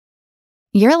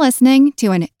You're listening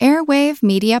to an Airwave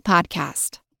Media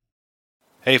Podcast.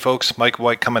 Hey folks, Mike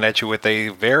White coming at you with a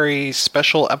very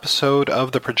special episode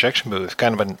of The Projection Booth.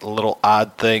 Kind of a little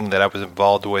odd thing that I was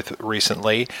involved with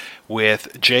recently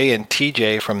with Jay and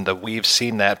TJ from the We've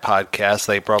Seen That podcast.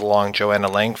 They brought along Joanna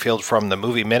Langfield from the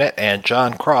Movie Minute and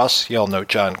Jon Cross. You all know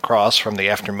Jon Cross from the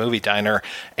After Movie Diner.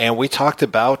 And we talked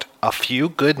about A Few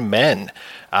Good Men.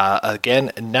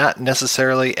 Again, not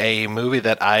necessarily a movie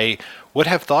that I would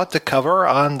have thought to cover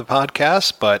on the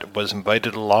podcast, but was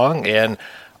invited along, and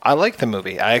I like the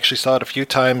movie. I actually saw it a few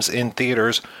times in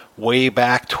theaters way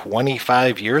back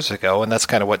 25 years ago, and that's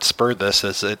kind of what spurred this,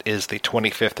 as it is the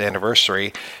 25th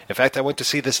anniversary. In fact, I went to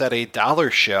see this at a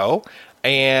dollar show,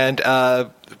 and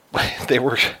it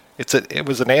was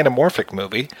an anamorphic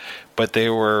movie, but they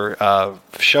were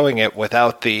showing it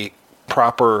without the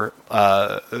proper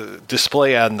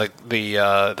display on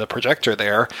the projector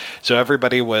there, so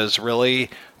everybody was really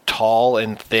tall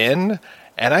and thin.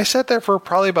 And I sat there for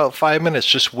probably about 5 minutes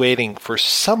just waiting for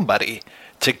somebody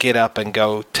to get up and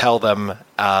go tell them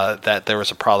that there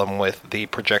was a problem with the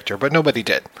projector, but nobody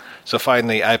did. So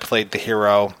finally, I played the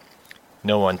hero.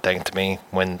 No one thanked me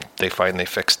when they finally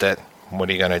fixed it. What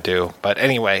are you going to do? But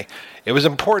anyway, it was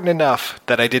important enough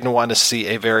that I didn't want to see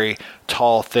a very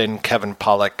tall, thin Kevin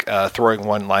Pollak throwing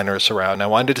one-liners around. I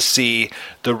wanted to see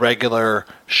the regular,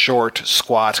 short,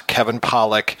 squat Kevin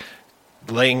Pollak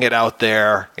laying it out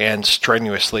there and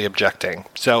strenuously objecting.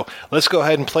 So let's go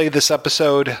ahead and play this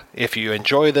episode. If you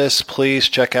enjoy this, please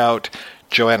check out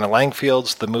Joanna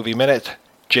Langfield's The Movie Minute,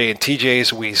 Jay and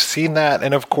TJ's We've Seen That,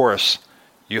 and of course,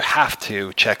 you have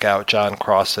to check out Jon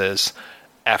Cross's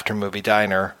After Movie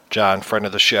Diner. Jon, friend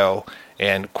of the show,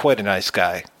 and quite a nice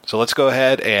guy. So let's go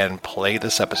ahead and play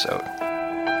this episode.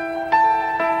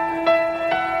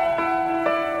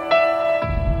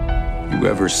 You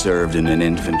ever served in an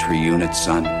infantry unit,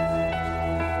 son?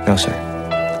 No, sir.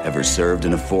 Ever served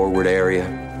in a forward area?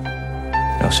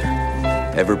 No, sir.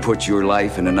 Ever put your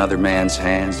life in another man's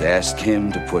hands, asked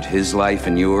him to put his life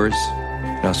in yours?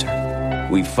 No, sir.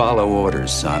 We follow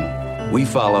orders, son. We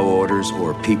follow orders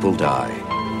or people die.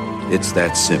 It's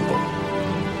that simple.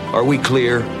 Are we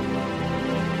clear?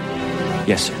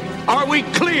 Yes, sir. Are we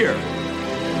clear?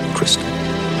 Crystal.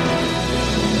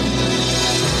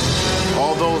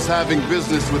 All those having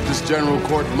business with this General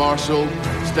Court-Martial,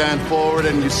 stand forward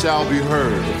and you shall be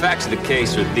heard. The facts of the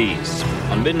case are these.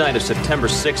 On midnight of September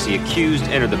 6th, the accused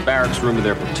entered the barracks room of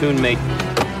their platoon mate.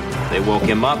 They woke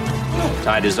him up,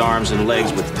 tied his arms and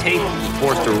legs with tape, and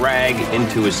forced a rag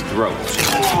into his throat.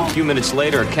 A few minutes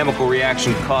later, a chemical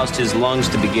reaction caused his lungs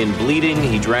to begin bleeding.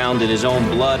 He drowned in his own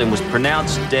blood and was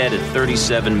pronounced dead at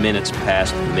 37 minutes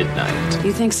past midnight.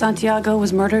 You think Santiago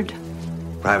was murdered?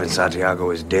 Private Santiago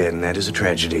is dead, and that is a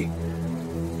tragedy.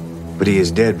 But he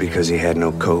is dead because he had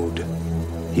no code.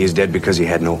 He is dead because he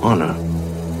had no honor.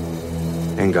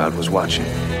 And God was watching.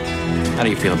 How do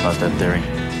you feel about that theory?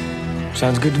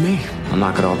 Sounds good to me. I'll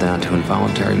knock it all down to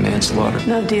involuntary manslaughter.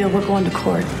 No deal. We're going to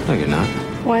court. No, you're not.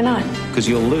 Why not? Because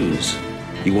you'll lose.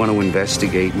 You want to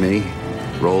investigate me?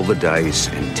 Roll the dice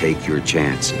and take your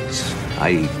chances.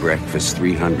 I eat breakfast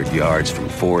 300 yards from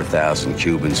 4,000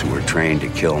 Cubans who are trained to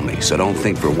kill me, so don't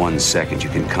think for 1 second you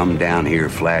can come down here,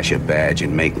 flash a badge,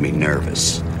 and make me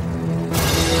nervous.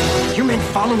 You men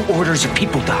follow orders or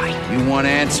people die. You want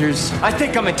answers? I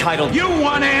think I'm entitled. You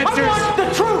want answers? I want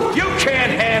the truth! You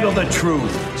can't handle the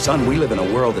truth. Son, we live in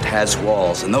a world that has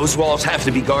walls, and those walls have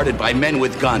to be guarded by men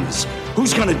with guns.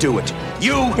 Who's gonna do it?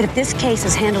 You? That if this case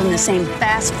is handled in the same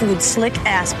fast food,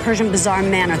 slick-ass, Persian bazaar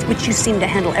manner with which you seem to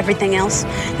handle everything else,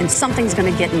 then something's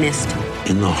gonna get missed.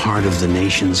 In the heart of the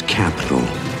nation's capital,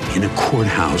 in a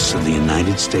courthouse of the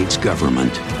United States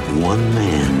government, one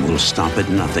man will stop at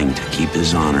nothing to keep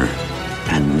his honor,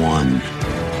 and one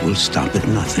will stop at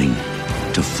nothing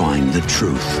to find the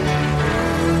truth.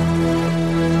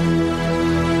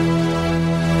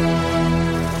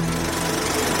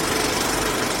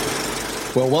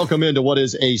 Well, welcome into what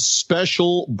is a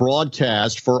special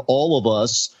broadcast for all of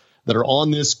us that are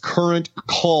on this current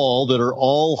call, that are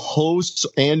all hosts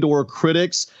and or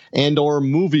critics and or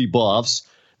movie buffs.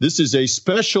 This is a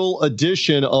special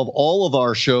edition of all of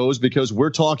our shows because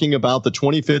we're talking about the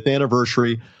 25th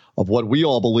anniversary of what we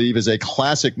all believe is a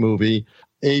classic movie,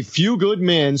 A Few Good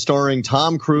Men, starring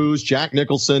Tom Cruise, Jack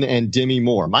Nicholson, and Demi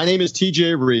Moore. My name is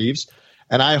TJ Reeves,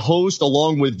 and I host,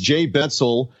 along with Jay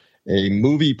Betzel, a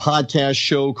movie podcast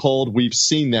show called We've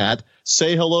Seen That.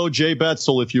 Say hello, Jay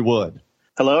Betzel, if you would.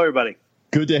 Hello, everybody.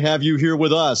 Good to have you here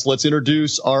with us. Let's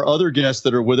introduce our other guests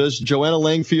that are with us. Joanna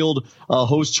Langfield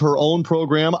hosts her own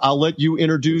program. I'll let you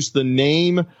introduce the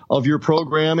name of your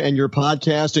program and your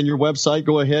podcast and your website.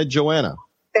 Go ahead, Joanna.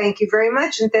 Thank you very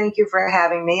much, and thank you for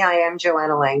having me. I am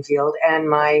Joanna Langfield, and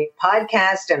my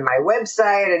podcast and my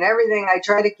website and everything, I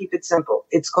try to keep it simple.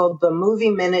 It's called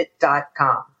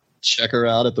themovieminute.com. Check her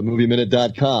out at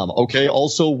themovieminute.com. Okay,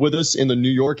 also with us in the New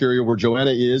York area where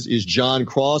Joanna is Jon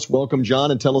Cross. Welcome,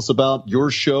 Jon, and tell us about your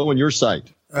show and your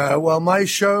site. Well, my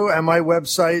show and my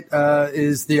website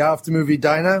is the Aftermovie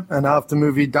Diner and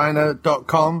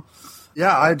aftermoviediner.com.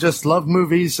 Yeah, I just love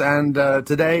movies, and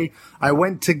today I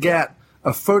went to get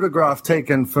a photograph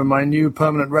taken for my new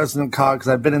permanent resident card because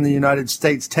I've been in the United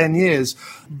States 10 years,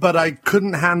 but I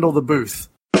couldn't handle the booth.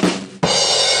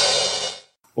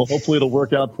 Well, hopefully it'll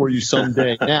work out for you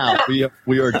someday. Now,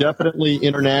 we are definitely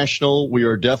international. We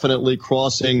are definitely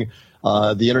crossing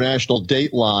the international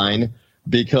date line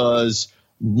because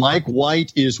Mike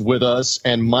White is with us,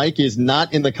 and Mike is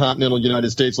not in the continental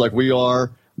United States like we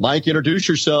are. Mike, introduce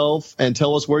yourself and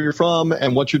tell us where you're from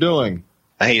and what you're doing.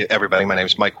 Hey, everybody. My name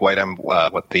is Mike White. I'm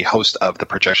the host of the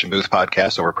Projection Booth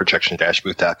podcast over at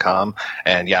projection-booth.com.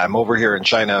 And, yeah, I'm over here in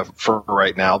China for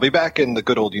right now. I'll be back in the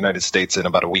good old United States in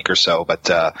about a week or so. But,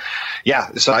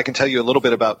 yeah, so I can tell you a little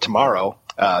bit about tomorrow.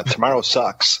 Tomorrow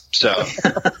sucks. So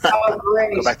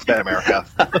great. Go back to bed, America.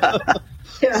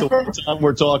 So every time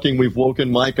we're talking, we've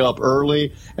woken Mike up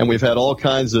early, and we've had all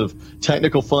kinds of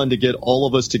technical fun to get all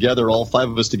of us together, all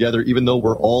five of us together, even though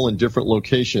we're all in different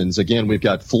locations. Again, we've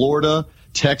got Florida,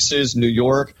 Texas, New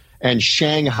York, and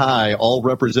Shanghai all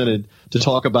represented to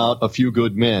talk about A Few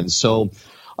Good Men. So,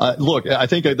 look, I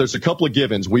think there's a couple of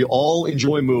givens. We all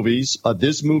enjoy movies.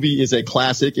 This movie is a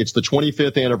classic. It's the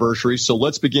 25th anniversary. So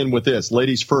let's begin with this.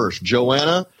 Ladies first.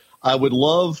 Joanna, I would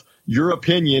love your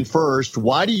opinion first.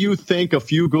 Why do you think A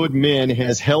Few Good Men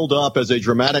has held up as a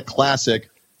dramatic classic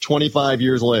 25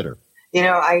 years later? You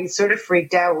know, I sort of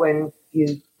freaked out when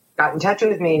you got in touch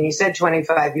with me and you said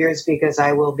 25 years because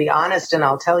I will be honest and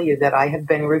I'll tell you that I have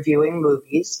been reviewing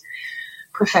movies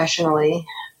professionally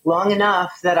long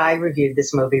enough that I reviewed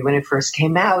this movie when it first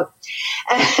came out.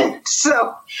 And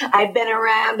so I've been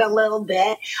around a little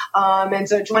bit. And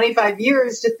so 25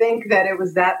 years to think that it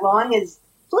was that long is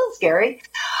a little scary.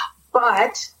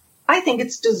 But I think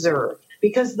it's deserved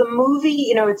because the movie,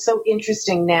 you know, it's so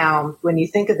interesting now when you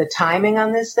think of the timing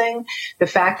on this thing, the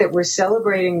fact that we're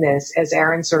celebrating this as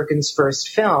Aaron Sorkin's first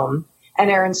film. And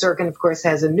Aaron Sorkin, of course,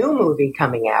 has a new movie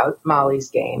coming out, Molly's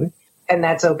Game, and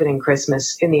that's opening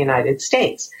Christmas in the United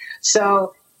States.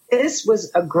 So this was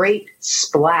a great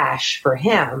splash for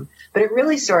him, but it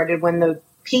really started when the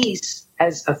piece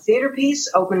as a theater piece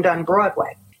opened on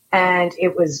Broadway. And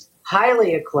it was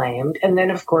highly acclaimed. And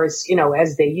then, of course, you know,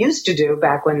 as they used to do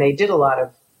back when they did a lot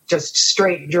of just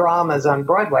straight dramas on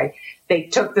Broadway, they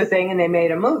took the thing and they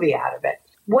made a movie out of it.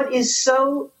 What is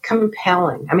so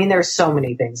compelling, I mean, there are so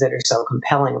many things that are so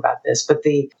compelling about this, but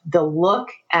the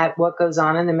look at what goes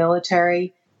on in the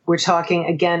military, we're talking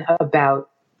again about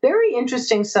very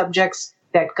interesting subjects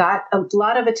that got a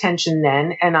lot of attention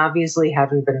then and obviously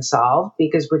haven't been solved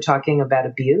because we're talking about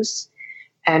abuse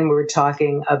and we're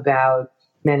talking about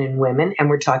men and women, and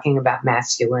we're talking about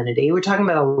masculinity. We're talking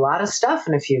about a lot of stuff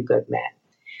in A Few Good Men.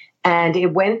 And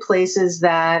it went places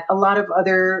that a lot of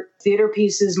other theater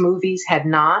pieces, movies had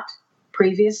not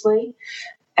previously.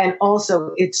 And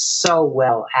also, it's so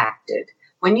well acted.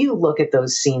 When you look at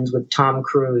those scenes with Tom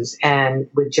Cruise and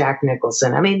with Jack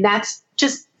Nicholson, I mean, that's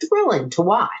just thrilling to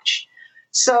watch.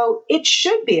 So it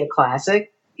should be a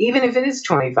classic, even if it is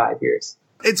 25 years.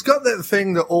 It's got that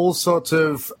thing that all sorts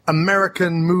of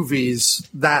American movies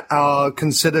that are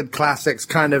considered classics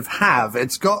kind of have.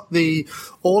 It's got the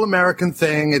all-American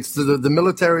thing. It's the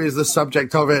military is the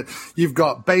subject of it. You've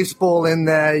got baseball in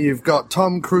there. You've got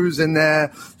Tom Cruise in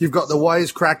there. You've got the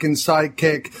wisecracking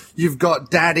sidekick. You've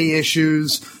got daddy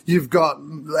issues. You've got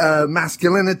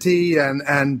masculinity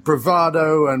and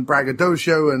bravado and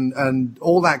braggadocio and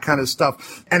all that kind of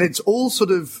stuff. And it's all sort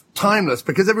of timeless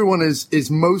because everyone is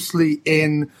mostly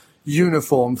in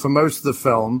uniform for most of the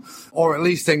film, or at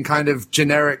least in kind of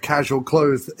generic casual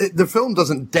clothes. The film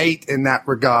doesn't date in that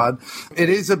regard. It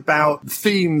is about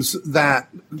themes that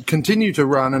continue to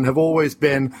run and have always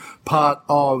been part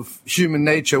of human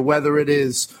nature, whether it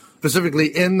is specifically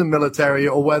in the military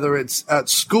or whether it's at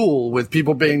school with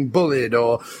people being bullied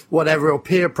or whatever, or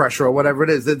peer pressure or whatever it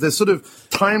is. There's sort of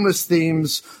timeless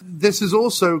themes. This is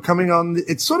also coming on,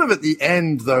 it's sort of at the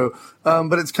end though,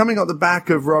 but it's coming on the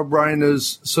back of Rob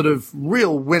Reiner's sort of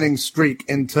real winning streak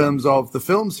in terms of the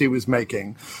films he was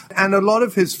making. And a lot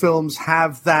of his films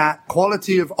have that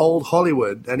quality of old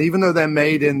Hollywood. And even though they're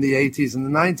made in the 80s and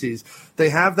the 90s,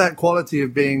 they have that quality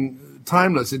of being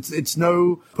timeless. It's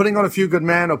no putting on A Few Good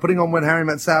Men or putting on When Harry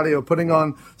Met Sally or putting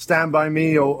on Stand By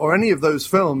Me or any of those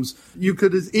films. You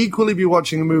could as equally be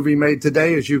watching a movie made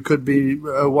today as you could be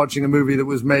watching a movie that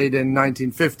was made in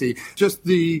 1950. Just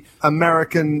the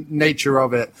American nature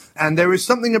of it. And there is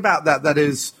something about that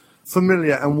is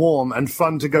familiar and warm and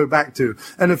fun to go back to.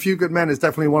 And A Few Good Men is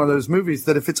definitely one of those movies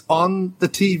that if it's on the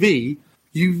TV,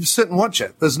 you sit and watch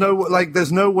it. There's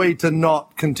no way to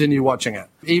not continue watching it,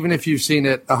 even if you've seen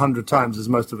it 100 times, as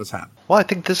most of us have. Well, I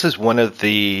think this is one of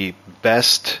the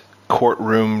best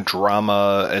courtroom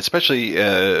drama, especially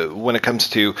when it comes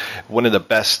to one of the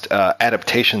best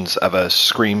adaptations of a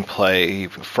screenplay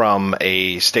from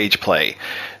a stage play.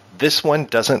 This one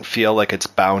doesn't feel like it's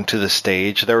bound to the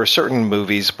stage. There are certain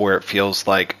movies where it feels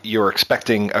like you're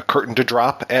expecting a curtain to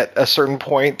drop at a certain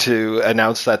point to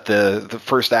announce that the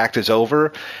first act is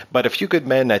over. But A Few Good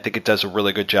Men, I think it does a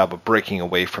really good job of breaking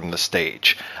away from the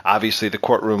stage. Obviously, the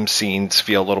courtroom scenes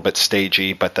feel a little bit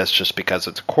stagey, but that's just because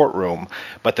it's a courtroom.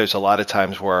 But there's a lot of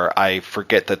times where I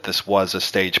forget that this was a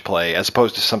stage play, as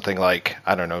opposed to something like,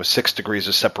 6 Degrees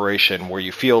of Separation, where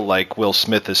you feel like Will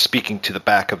Smith is speaking to the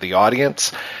back of the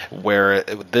audience, where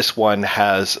this one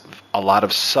has a lot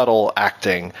of subtle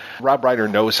acting. Rob Reiner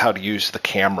knows how to use the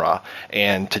camera.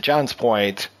 And to John's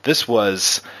point, this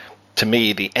was, to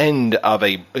me, the end of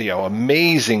a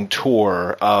amazing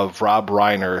tour of Rob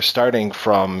Reiner, starting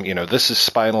from, This Is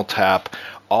Spinal Tap,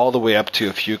 all the way up to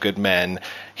A Few Good Men.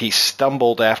 He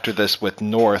stumbled after this with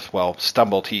North. Well,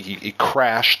 stumbled. He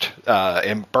crashed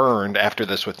and burned after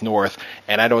this with North,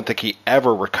 and I don't think he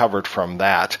ever recovered from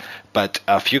that. But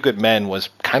A Few Good Men was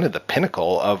kind of the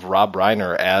pinnacle of Rob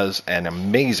Reiner as an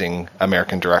amazing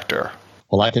American director.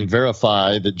 Well, I can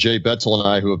verify that Jay Betzel and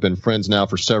I, who have been friends now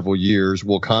for several years,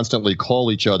 will constantly call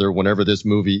each other whenever this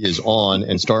movie is on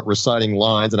and start reciting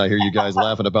lines. And I hear you guys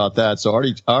laughing about that. So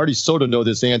I already sort of know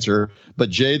this answer. But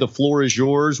Jay, the floor is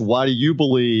yours. Why do you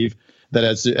believe that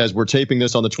as we're taping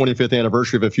this on the 25th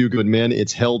anniversary of A Few Good Men,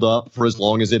 it's held up for as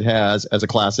long as it has as a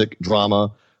classic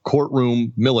drama,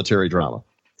 courtroom, military drama?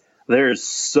 There's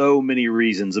so many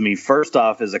reasons. I mean, first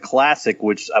off, as a classic,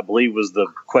 which I believe was the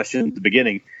question at the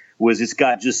beginning, was it's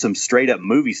got just some straight up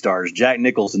movie stars: Jack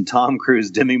Nicholson, Tom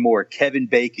Cruise, Demi Moore, Kevin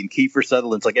Bacon, Kiefer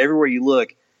Sutherland. It's like everywhere you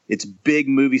look, it's big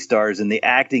movie stars, and the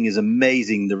acting is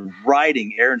amazing. The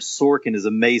writing, Aaron Sorkin, is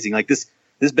amazing. Like this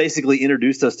basically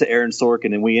introduced us to Aaron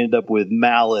Sorkin, and we ended up with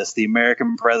Malice, The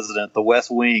American President, The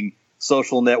West Wing,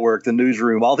 Social Network, The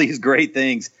Newsroom, all these great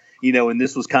things, and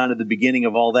this was kind of the beginning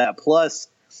of all that. Plus,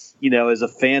 as a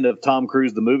fan of Tom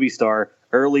Cruise, the movie star,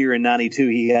 earlier in 92,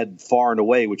 he had Far and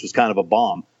Away, which was kind of a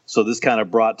bomb. So this kind of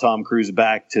brought Tom Cruise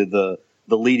back to the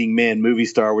leading man movie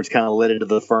star, which kind of led into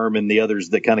The Firm and the others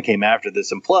that kind of came after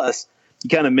this. And plus, you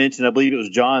kind of mentioned, I believe it was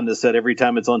John that said every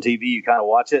time it's on TV, you kind of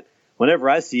watch it. Whenever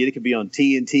I see it, it could be on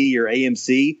TNT or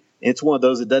AMC. It's one of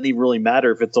those, it doesn't even really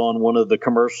matter if it's on one of the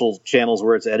commercial channels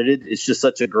where it's edited. It's just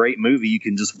such a great movie. You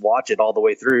can just watch it all the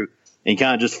way through and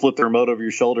kind of just flip the remote over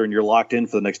your shoulder and you're locked in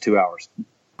for the next 2 hours.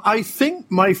 I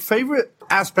think my favorite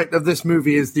aspect of this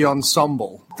movie is the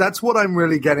ensemble. That's what I'm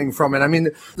really getting from it. I mean,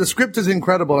 the script is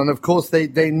incredible, and of course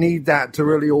they need that to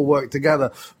really all work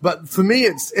together. But for me,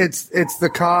 it's the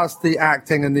cast, the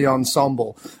acting, and the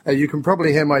ensemble. You can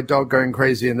probably hear my dog going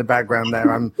crazy in the background there.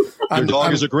 Your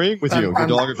dog is agreeing with you. Your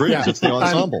dog agrees. Yeah, it's the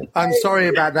ensemble. I'm sorry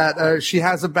about that. She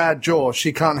has a bad jaw.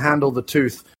 She can't handle the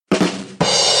tooth.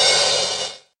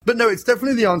 But no, it's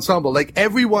definitely the ensemble. Like,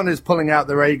 everyone is pulling out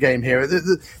their A game here.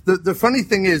 The funny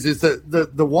thing is that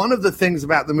the one of the things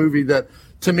about the movie that,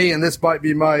 to me, and this might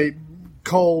be my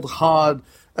cold, hard,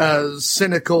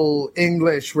 cynical,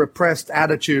 English, repressed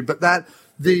attitude, but that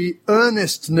the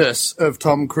earnestness of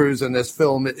Tom Cruise in this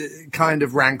film, it kind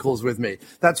of rankles with me.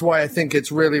 That's why I think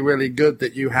it's really, really good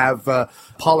that you have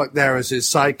Pollock there as his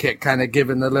sidekick, kind of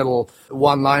giving the little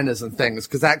one-liners and things,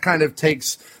 because that kind of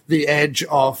takes the edge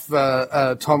off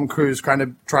Tom Cruise kind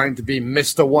of trying to be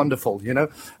Mr. Wonderful, in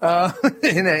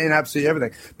absolutely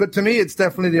everything. But to me, it's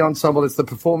definitely the ensemble. It's the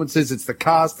performances. It's the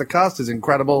cast. The cast is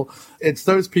incredible. It's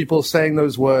those people saying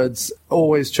those words.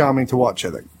 Always charming to watch,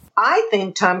 I think. I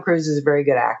think Tom Cruise is a very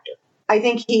good actor. I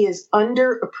think he is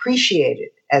underappreciated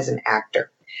as an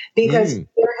actor because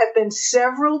there have been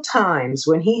several times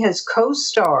when he has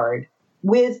co-starred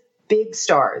with big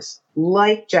stars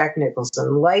like Jack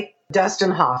Nicholson, like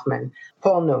Dustin Hoffman,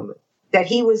 Paul Newman, that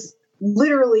he was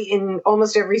literally in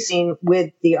almost every scene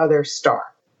with the other star.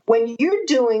 When you're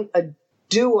doing a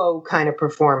duo kind of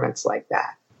performance like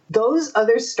that, those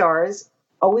other stars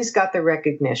always got the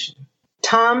recognition.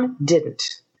 Tom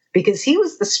didn't, because he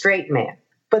was the straight man.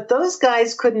 But those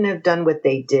guys couldn't have done what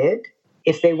they did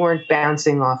if they weren't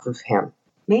bouncing off of him.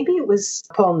 maybe it was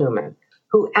Paul Newman,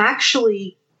 who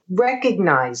actually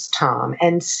recognized Tom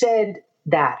and said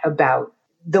that about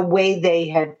the way they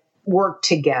had worked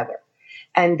together.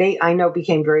 And they, I know,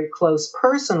 became very close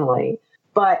personally,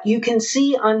 but you can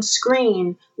see on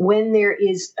screen when there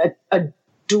is a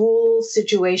dual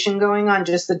situation going on,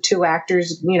 just the two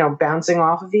actors, bouncing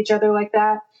off of each other like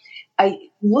that. I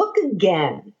look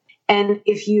again, and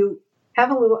if you have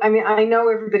a little, I know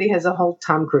everybody has a whole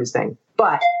Tom Cruise thing,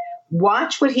 but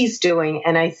watch what he's doing,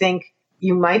 and I think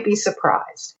you might be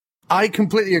surprised. I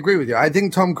completely agree with you. I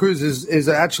think Tom Cruise is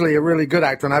actually a really good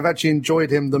actor, and I've actually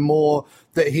enjoyed him the more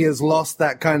that he has lost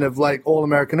that kind of like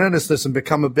all-American earnestness and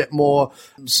become a bit more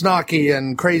snarky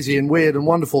and crazy and weird and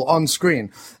wonderful on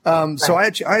screen. So I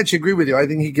actually agree with you. I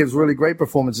think he gives really great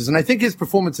performances, and I think his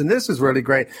performance in this is really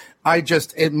great. I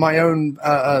just, in my own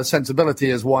sensibility,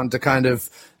 is one to kind of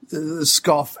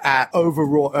scoff at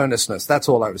overwrought earnestness. That's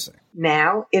all I was saying.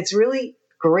 Now, it's really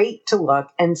great to look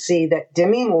and see that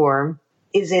Demi Moore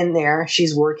is in there.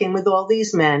 She's working with all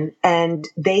these men, and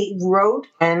they wrote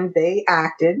and they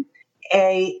acted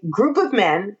a group of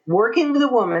men working with a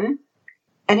woman,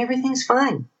 and everything's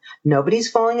fine. Nobody's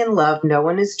falling in love. No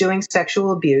one is doing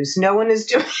sexual abuse. No one is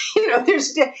doing,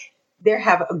 they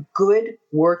have a good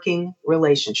working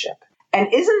relationship.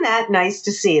 And isn't that nice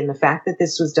to see? And the fact that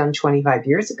this was done 25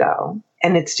 years ago,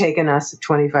 and it's taken us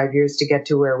 25 years to get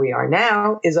to where we are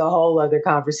now, is a whole other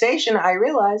conversation, I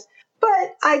realize.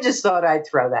 But I just thought I'd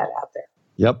throw that out there.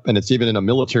 Yep, and it's even in a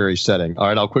military setting. All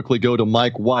right, I'll quickly go to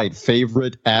Mike White.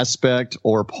 Favorite aspect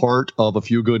or part of A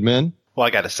Few Good Men? Well, I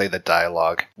got to say the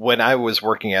dialogue. When I was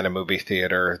working at a movie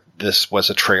theater, this was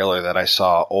a trailer that I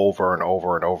saw over and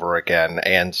over and over again.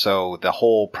 And so the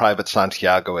whole Private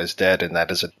Santiago is dead, and that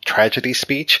is a tragedy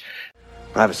speech.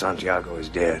 Private Santiago is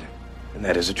dead, and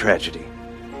that is a tragedy.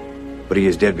 But he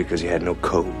is dead because he had no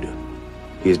code.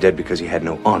 He is dead because he had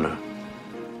no honor.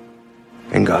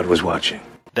 And God was watching.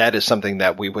 That is something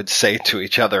that we would say to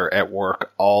each other at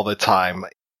work all the time.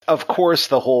 Of course,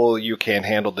 the whole "you can't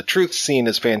handle the truth" scene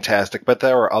is fantastic, but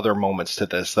there are other moments to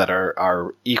this that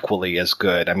are equally as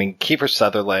good. I mean, Kiefer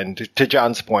Sutherland, to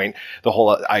John's point, the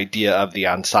whole idea of the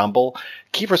ensemble.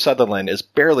 Kiefer Sutherland is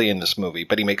barely in this movie,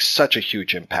 but he makes such a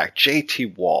huge impact. J.T.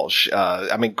 Walsh,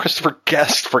 Christopher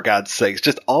Guest, for God's sakes,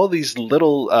 just all these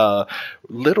little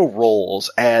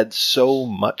roles add so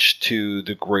much to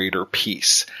the greater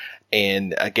piece.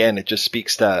 And again, it just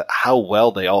speaks to how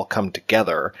well they all come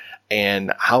together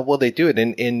and how well they do it.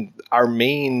 In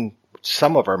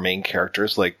some of our main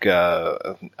characters, like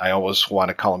I always want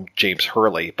to call him James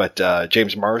Hurley, but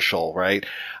James Marshall, right?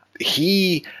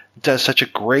 He does such a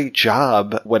great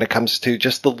job when it comes to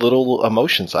just the little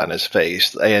emotions on his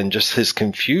face and just his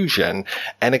confusion.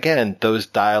 And again, those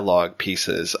dialogue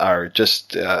pieces are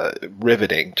just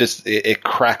riveting. Just it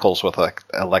crackles with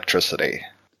electricity.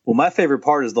 Well, my favorite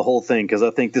part is the whole thing because I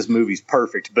think this movie's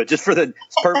perfect. But just for the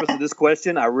purpose of this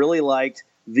question, I really liked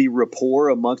the rapport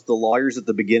amongst the lawyers at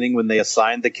the beginning when they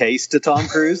assigned the case to Tom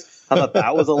Cruise. I thought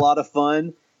that was a lot of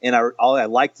fun. And I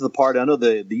liked the part, I know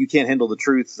the "you can't handle the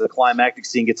truth," the climactic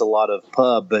scene gets a lot of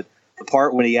pub, but the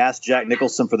part when he asked Jack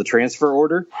Nicholson for the transfer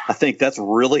order, I think that's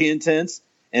really intense.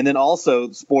 And then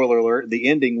also, spoiler alert, the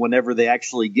ending whenever they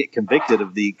actually get convicted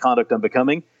of the conduct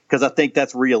unbecoming, because I think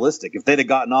that's realistic. If they'd have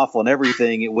gotten off on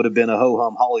everything, it would have been a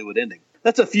ho-hum Hollywood ending.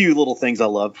 That's a few little things I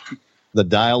love. The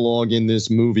dialogue in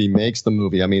this movie makes the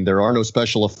movie. I mean, there are no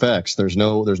special effects. There's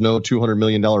no $200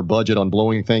 million budget on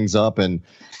blowing things up and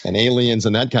aliens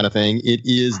and that kind of thing. It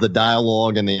is the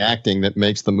dialogue and the acting that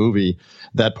makes the movie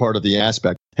that part of the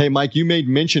aspect. Hey, Mike, you made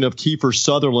mention of Kiefer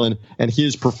Sutherland and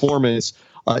his performance.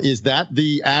 Is that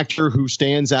the actor who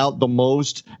stands out the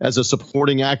most as a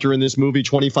supporting actor in this movie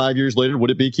 25 years later?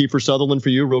 Would it be Kiefer Sutherland for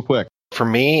you, real quick? For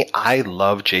me, I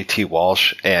love J.T.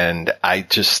 Walsh, and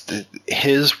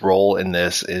his role in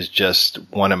this is just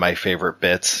one of my favorite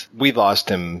bits. We lost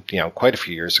him, quite a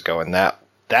few years ago, and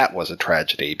that was a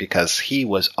tragedy because he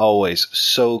was always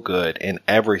so good in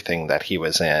everything that he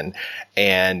was in.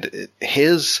 And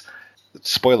his,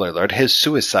 spoiler alert, his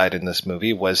suicide in this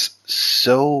movie was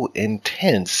so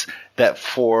intense that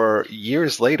for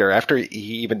years later, after he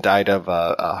even died of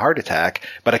a heart attack,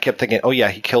 but I kept thinking, oh yeah,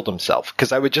 he killed himself,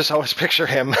 because I would just always picture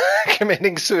him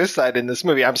committing suicide in this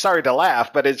movie. I'm sorry to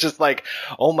laugh, but it's just like,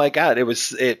 oh my God,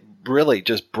 it really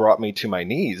just brought me to my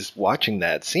knees watching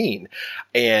that scene.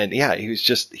 And yeah, he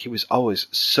was always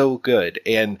so good.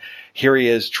 And here he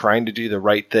is trying to do the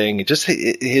right thing. Just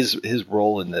his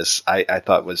role in this, I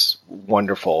thought was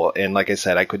wonderful. And like I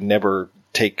said, I could never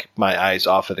take my eyes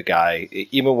off of the guy,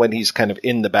 even when he's kind of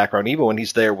in the background, even when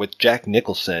he's there with Jack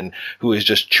Nicholson, who is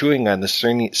just chewing on the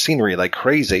scenery like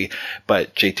crazy.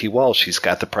 But J.T. Walsh, he's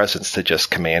got the presence to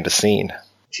just command a scene.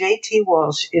 J.T.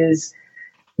 Walsh is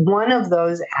one of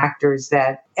those actors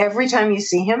that every time you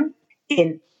see him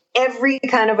in every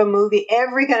kind of a movie,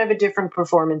 every kind of a different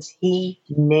performance, he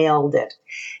nailed it.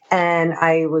 And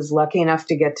I was lucky enough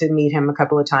to get to meet him a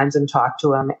couple of times and talk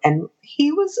to him. And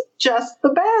he was just the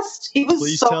best. He was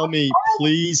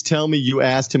Please tell me you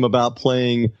asked him about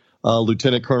playing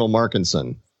Lieutenant Colonel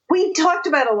Markinson. We talked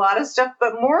about a lot of stuff,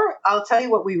 but more, I'll tell you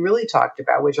what we really talked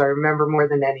about, which I remember more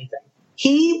than anything.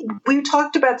 We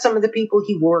talked about some of the people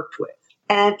he worked with.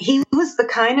 And he was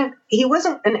he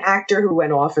wasn't an actor who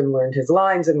went off and learned his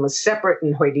lines and was separate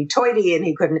and hoity-toity, and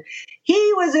he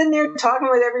was in there talking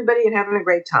with everybody and having a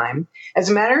great time. As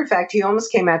a matter of fact, he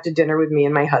almost came out to dinner with me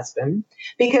and my husband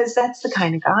because that's the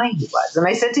kind of guy he was. And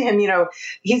I said to him,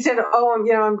 he said,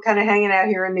 I'm kind of hanging out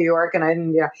here in New York. And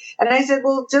I said,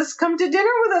 well, just come to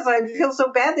dinner with us. I feel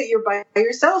so bad that you're by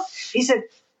yourself. He said,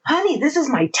 honey, this is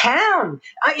my town.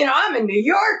 I'm in New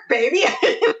York, baby.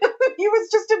 He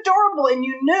was just adorable. And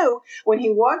you knew when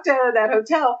he walked out of that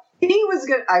hotel, he was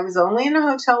good. I was only in a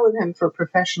hotel with him for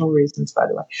professional reasons, by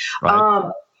the way.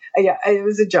 Right. It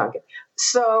was a junket.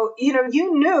 So,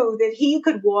 you knew that he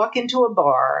could walk into a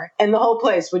bar and the whole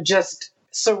place would just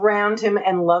surround him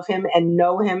and love him and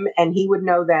know him, and he would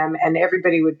know them, and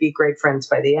everybody would be great friends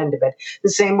by the end of it, the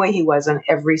same way he was on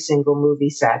every single movie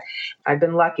set. I've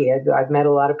been lucky. I've met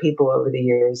a lot of people over the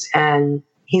years, and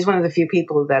he's one of the few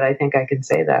people that I think I can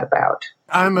say that about.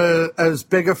 I'm as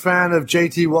big a fan of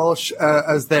J.T. Walsh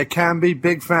as there can be,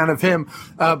 big fan of him.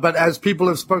 But as people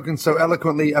have spoken so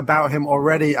eloquently about him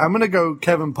already, I'm going to go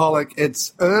Kevin Pollak.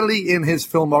 It's early in his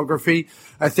filmography.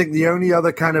 I think the only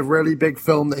other kind of really big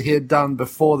film that he had done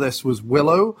before this was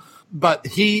Willow. But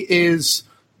he is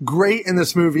great in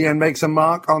this movie and makes a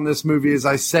mark on this movie, as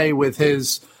I say, with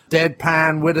his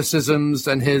deadpan witticisms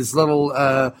and his little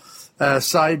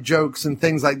side jokes and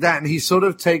things like that. And he sort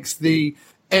of takes the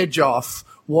edge off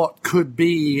what could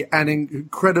be an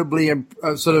incredibly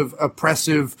sort of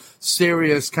oppressive,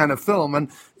 serious kind of film.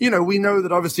 And, we know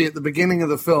that obviously at the beginning of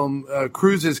the film,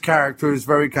 Cruise's character is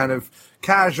very kind of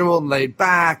casual and laid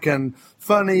back and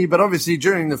funny. But obviously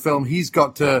during the film, he's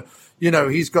got to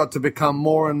become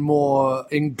more and more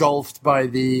engulfed by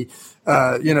the,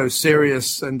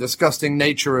 serious and disgusting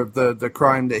nature of the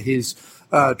crime that he's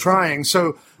trying.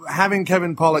 So having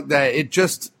Kevin Pollak there,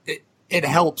 it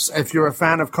helps. If you're a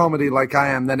fan of comedy like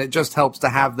I am, then it just helps to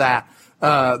have that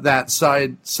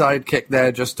sidekick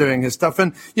there just doing his stuff.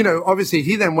 And, obviously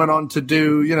he then went on to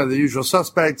do, The Usual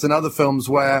Suspects and other films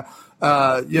where,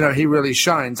 he really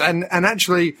shines. And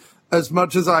actually, as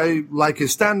much as I like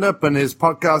his stand-up and his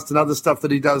podcast and other stuff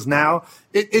that he does now,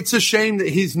 it's a shame that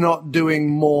he's not doing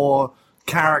more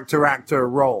character actor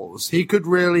roles. He could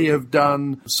really have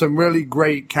done some really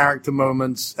great character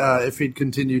moments if he'd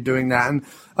continued doing that. And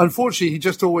unfortunately, he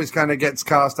just always kind of gets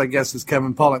cast, I guess, as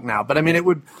Kevin Pollak now. But I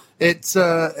mean, it's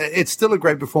still a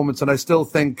great performance, and I still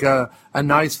think a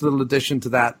nice little addition to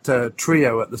that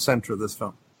trio at the center of this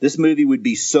film. This movie would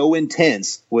be so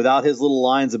intense without his little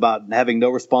lines about having no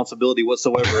responsibility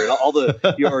whatsoever. And all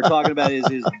you're talking about is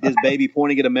his baby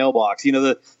pointing at a mailbox.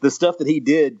 The stuff that he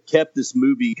did kept this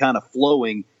movie kind of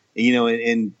flowing,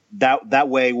 in that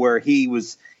way where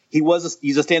he's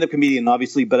a stand-up comedian,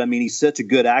 obviously, but I mean, he's such a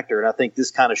good actor. And I think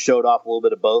this kind of showed off a little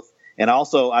bit of both. And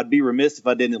also, I'd be remiss if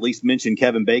I didn't at least mention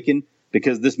Kevin Bacon,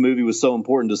 because this movie was so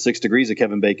important to 6 Degrees of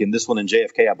Kevin Bacon. This one and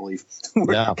JFK, I believe,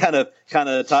 were kind of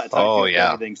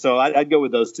everything. So I'd go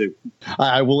with those two.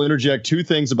 I will interject 2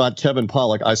 things about Kevin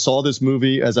Pollak. I saw this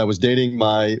movie as I was dating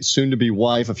my soon-to-be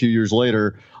wife a few years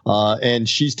later, and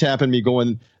she's tapping me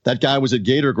going, that guy was at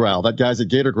Gator Growl. That guy's at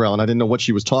Gator Growl. And I didn't know what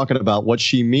she was talking about. What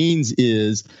she means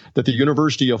is that the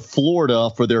University of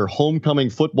Florida, for their homecoming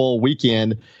football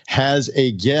weekend, has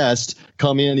a guest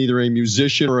come in, either a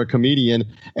musician or a comedian,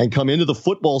 and come into the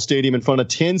football stadium in front of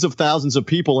tens of thousands of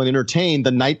people and entertain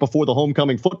the night before the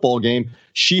homecoming football game.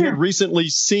 She had recently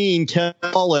seen Kevin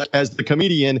Pollak as the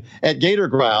comedian at Gator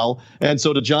Growl. And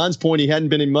so to John's point, he hadn't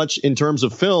been in much in terms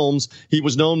of films. He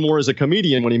was known more as a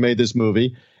comedian when he made this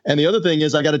movie. And the other thing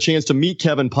is I got a chance to meet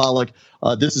Kevin Pollak.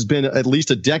 This has been at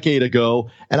least a decade ago.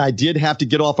 And I did have to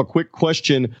get off a quick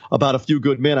question about A Few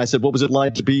Good Men. I said, what was it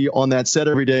like to be on that set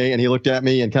every day? And he looked at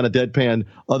me and kind of deadpanned,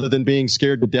 other than being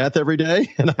scared to death every day.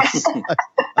 And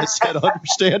I said,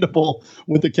 understandable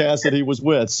with the cast that he was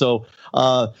with. So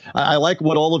I like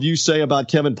what all of you say about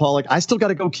Kevin Pollak. I still got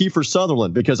to go Kiefer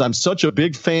Sutherland because I'm such a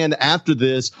big fan after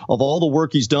this of all the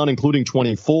work he's done, including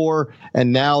 24,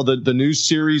 and now the new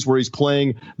series where he's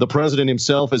playing the president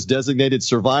himself as designated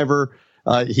survivor.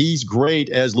 He's great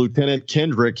as Lieutenant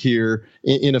Kendrick here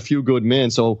in A Few Good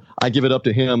Men. So I give it up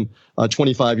to him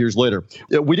 25 years later.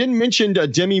 We didn't mention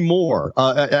Demi Moore.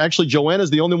 Actually, Joanna's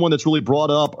the only one that's really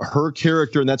brought up her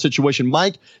character in that situation.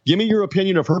 Mike, give me your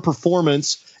opinion of her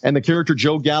performance and the character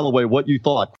Joe Galloway, what you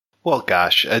thought. Well,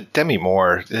 gosh, Demi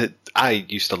Moore, I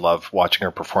used to love watching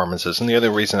her performances. And the other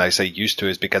reason I say used to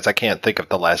is because I can't think of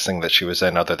the last thing that she was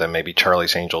in other than maybe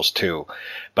Charlie's Angels 2.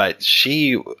 But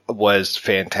she was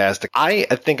fantastic. I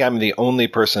think I'm the only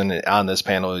person on this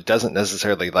panel who doesn't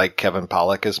necessarily like Kevin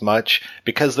Pollak as much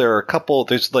because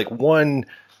there's like one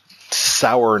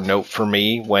sour note for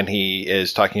me when he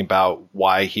is talking about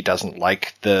why he doesn't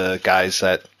like the guys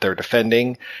that they're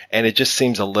defending, and it just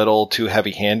seems a little too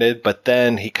heavy-handed. But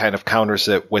then he kind of counters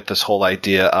it with this whole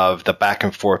idea of the back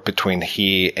and forth between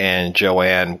he and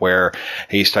Joanne, where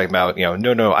he's talking about,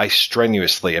 no, I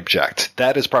strenuously object.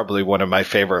 That is probably one of my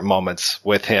favorite moments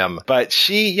with him. But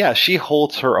she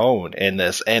holds her own in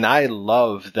this, and I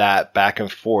love that back and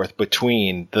forth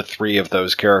between the three of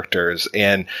those characters.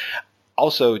 And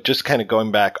also, just kind of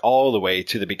going back all the way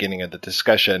to the beginning of the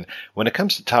discussion, when it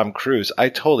comes to Tom Cruise, I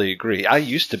totally agree. I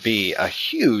used to be a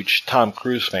huge Tom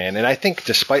Cruise fan, and I think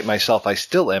despite myself, I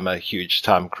still am a huge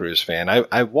Tom Cruise fan.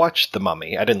 I watched The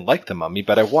Mummy. I didn't like The Mummy,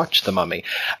 but I watched The Mummy.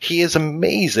 He is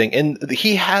amazing, and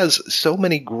he has so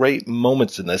many great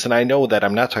moments in this, and I know that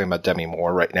I'm not talking about Demi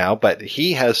Moore right now, but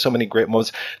he has so many great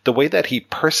moments. The way that he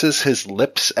purses his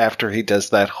lips after he does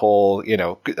that whole,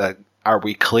 are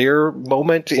we clear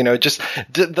moment? Just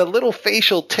the little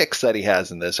facial tics that he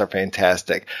has in this are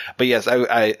fantastic. But yes,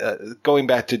 I going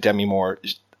back to Demi Moore,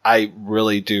 I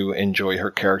really do enjoy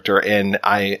her character, and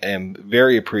I am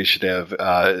very appreciative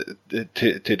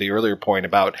to the earlier point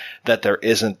about that there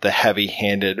isn't the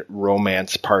heavy-handed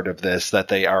romance part of this, that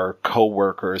they are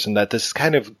co-workers, and that this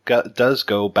kind of does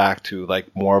go back to like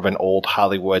more of an old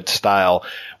Hollywood style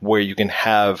where you can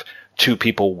have two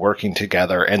people working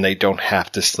together and they don't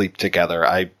have to sleep together.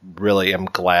 I really am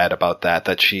glad about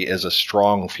that she is a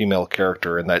strong female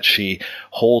character and that she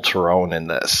holds her own in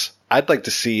this. I'd like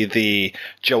to see the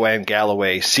Joanne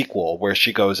Galloway sequel where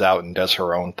she goes out and does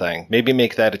her own thing. Maybe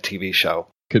make that a TV show.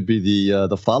 Could be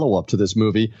the follow-up to this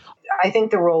movie. I think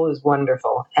the role is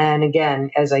wonderful. And again,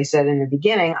 as I said in the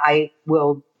beginning, I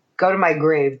will go to my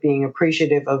grave being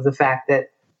appreciative of the fact that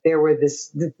they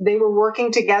were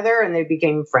working together and they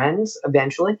became friends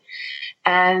eventually.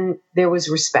 And there was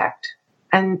respect.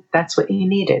 And that's what you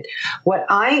needed.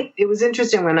 It was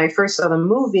interesting when I first saw the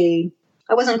movie,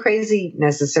 I wasn't crazy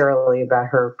necessarily about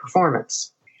her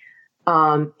performance.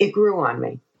 It grew on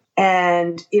me.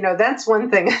 And, that's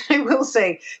one thing I will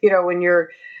say, when you're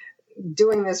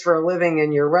doing this for a living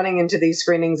and you're running into these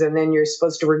screenings and then you're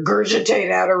supposed to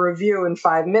regurgitate out a review in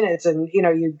 5 minutes and,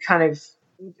 you kind of,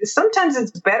 sometimes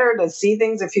it's better to see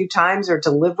things a few times or to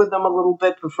live with them a little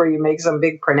bit before you make some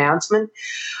big pronouncement.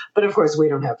 But of course, we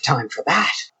don't have time for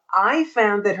that. I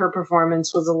found that her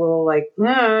performance was a little like,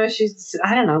 she's,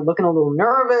 I don't know, looking a little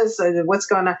nervous. What's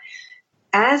going on?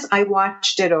 As I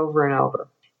watched it over and over,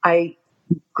 I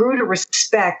grew to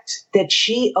respect that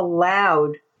she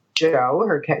allowed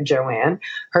Joanne,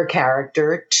 her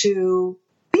character, to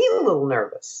be a little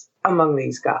nervous among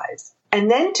these guys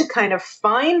and then to kind of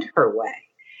find her way.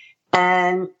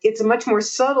 And it's a much more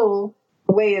subtle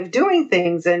way of doing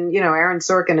things. And, Aaron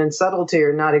Sorkin and subtlety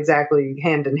are not exactly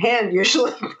hand in hand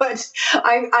usually, but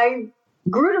I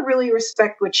grew to really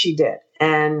respect what she did.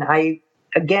 And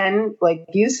again, like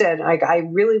you said, I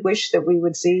really wish that we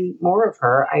would see more of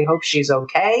her. I hope she's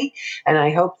okay. And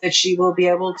I hope that she will be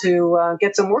able to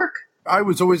get some work. I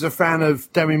was always a fan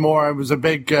of Demi Moore. I was a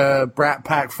big Brat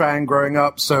Pack fan growing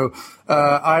up, so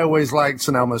I always liked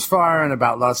St. Elmo's Fire and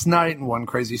About Last Night and One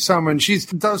Crazy Summer, and she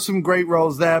does some great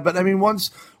roles there. But I mean, once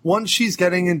she's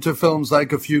getting into films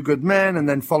like A Few Good Men and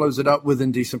then follows it up with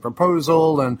Indecent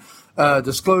Proposal and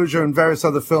Disclosure and various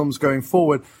other films going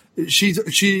forward,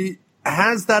 she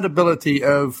has that ability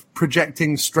of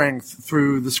projecting strength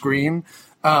through the screen,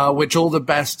 which all the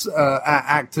best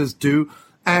actors do.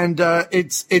 And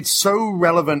it's so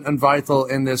relevant and vital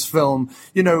in this film.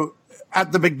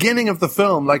 At the beginning of the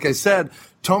film, like I said,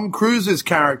 Tom Cruise's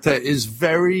character is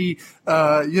very,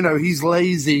 he's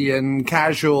lazy and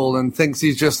casual and thinks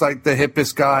he's just like the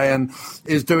hippest guy and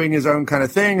is doing his own kind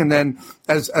of thing. And then,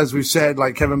 as we've said,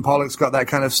 like Kevin Pollak's got that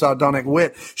kind of sardonic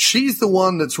wit. She's the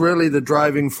one that's really the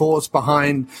driving force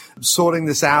behind sorting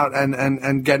this out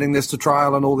and getting this to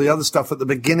trial and all the other stuff at the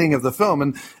beginning of the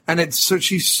film. And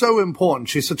she's so important.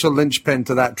 She's such a linchpin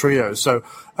to that trio. So,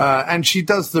 and she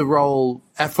does the role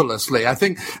effortlessly. I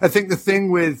think the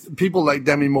thing with people like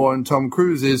Demi Moore and Tom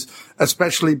Cruise is,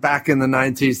 especially back in the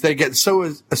 90s, they get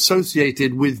so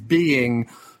associated with being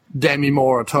Demi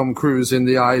Moore or Tom Cruise in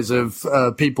the eyes of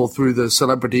people through the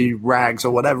celebrity rags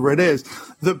or whatever it is,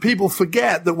 that people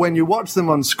forget that when you watch them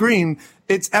on screen,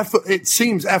 it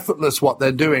seems effortless what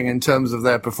they're doing in terms of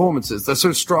their performances. They're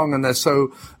so strong and they're so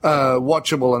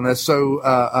watchable and they're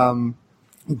so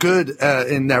good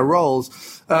in their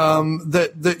roles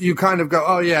that you kind of go,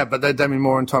 oh yeah, but they're Demi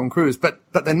Moore and Tom Cruise, but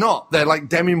they're not. They're like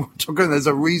Demi Moore and Tom Cruise. There's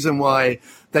a reason why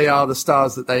they are the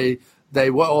stars that they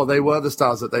were, or they were the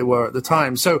stars that they were at the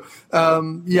time. So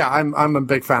I'm a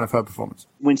big fan of her performance.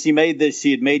 When she made this,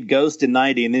 she had made Ghost in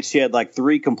 90, and then she had like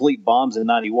 3 complete bombs in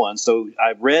 91. So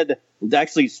I read,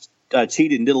 actually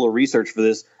cheated and did a little research for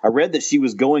this. I read that she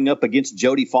was going up against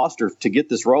Jodie Foster to get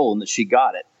this role and that she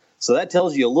got it. So that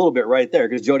tells you a little bit right there,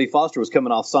 because Jodie Foster was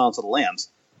coming off Silence of the Lambs.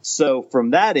 So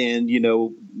from that end,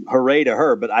 hooray to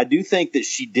her. But I do think that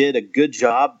she did a good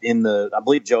job I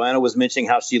believe Joanna was mentioning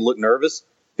how she looked nervous,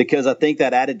 because I think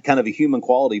that added kind of a human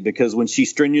quality, because when she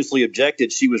strenuously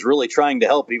objected, she was really trying to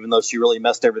help, even though she really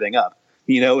messed everything up,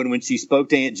 and when she spoke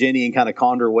to Aunt Jenny and kind of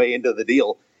conned her way into the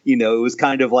deal, it was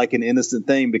kind of like an innocent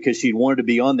thing because she wanted to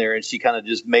be on there, and she kind of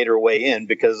just made her way in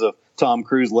because of Tom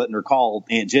Cruise letting her call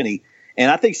Aunt Jenny. And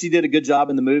I think she did a good job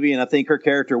in the movie, and I think her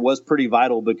character was pretty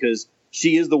vital because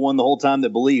she is the one the whole time that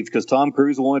believed, because Tom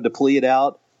Cruise wanted to plea it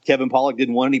out. Kevin Pollak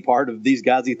didn't want any part of these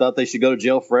guys. He thought they should go to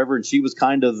jail forever, and she was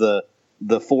kind of the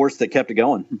force that kept it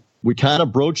going. We kind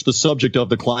of broached the subject of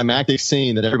the climactic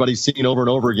scene that everybody's seen over and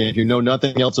over again. If you know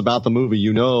nothing else about the movie,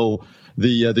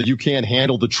 that you can't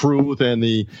handle the truth, and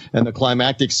the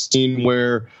climactic scene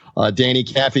where Danny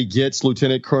Kaffee gets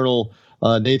Lieutenant Colonel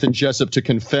Nathan Jessup to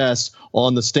confess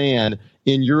on the stand.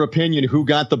 In your opinion, who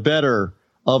got the better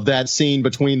of that scene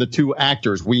between the two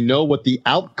actors? We know what the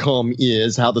outcome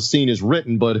is, how the scene is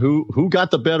written, but who got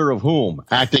the better of whom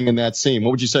acting in that scene?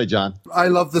 What would you say, John? I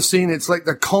love the scene. It's like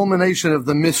the culmination of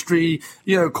the mystery.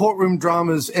 Courtroom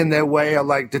dramas in their way are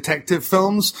like detective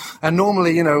films. And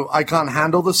normally, I can't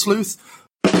handle the sleuth.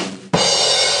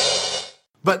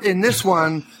 But in this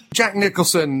one, Jack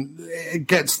Nicholson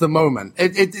gets the moment.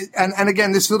 And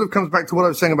again, this sort of comes back to what I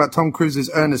was saying about Tom Cruise's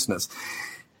earnestness.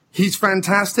 He's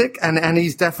fantastic, and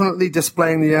he's definitely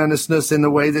displaying the earnestness in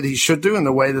the way that he should do, in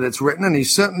the way that it's written, and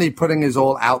he's certainly putting his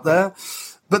all out there.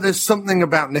 But there's something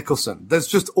about Nicholson. There's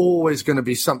just always going to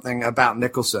be something about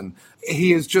Nicholson.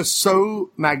 He is just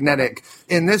so magnetic.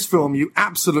 In this film, you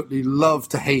absolutely love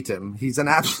to hate him. He's an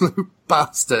absolute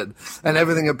bastard, and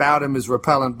everything about him is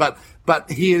repellent. But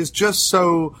he is just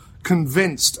so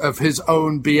convinced of his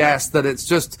own BS that it's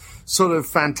just sort of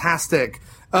fantastic.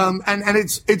 And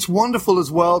it's wonderful as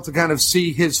well to kind of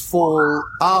see his fall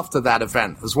after that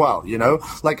event as well,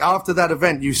 Like after that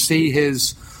event, you see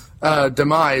his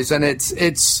demise, and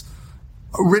it's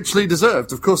richly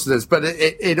deserved. Of course it is, but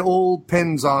it all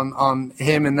pins on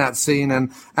him in that scene,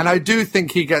 and I do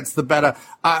think he gets the better.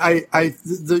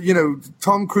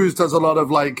 Tom Cruise does a lot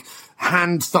of like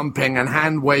hand thumping and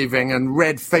hand waving and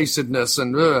red facedness,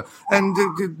 and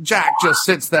Jack just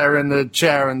sits there in the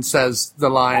chair and says the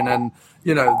line, and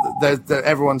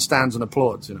everyone stands and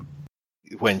applauds.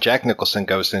 When Jack Nicholson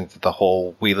goes into the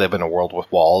whole "we live in a world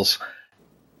with walls,"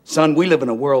 son, we live in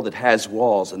a world that has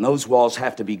walls, and those walls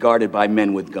have to be guarded by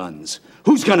men with guns.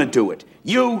 Who's gonna do it?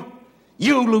 You,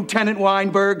 Lieutenant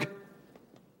Weinberg?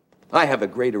 I have a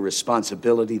greater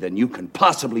responsibility than you can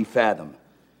possibly fathom.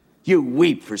 You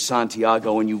weep for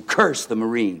Santiago and you curse the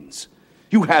Marines.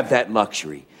 You have that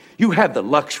luxury. You have the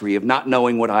luxury of not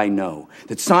knowing what I know,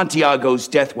 that Santiago's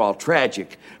death, while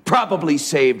tragic, probably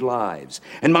saved lives,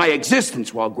 and my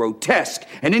existence, while grotesque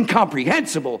and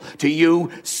incomprehensible to you,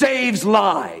 saves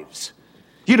lives.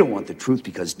 You don't want the truth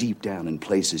because deep down in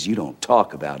places you don't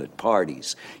talk about at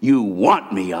parties, you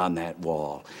want me on that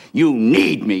wall. You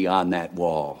need me on that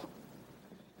wall.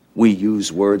 We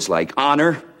use words like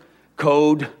honor,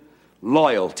 code,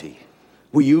 loyalty.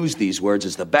 We use these words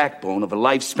as the backbone of a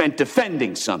life spent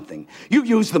defending something. You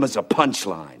use them as a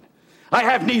punchline. I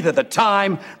have neither the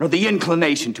time nor the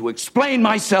inclination to explain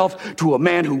myself to a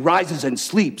man who rises and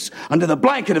sleeps under the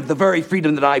blanket of the very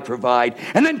freedom that I provide,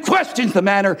 and then questions the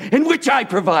manner in which I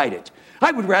provide it.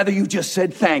 I would rather you just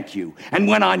said thank you and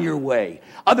went on your way.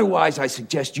 Otherwise, I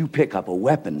suggest you pick up a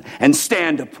weapon and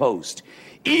stand a post.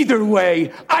 Either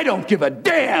way, I don't give a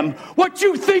damn what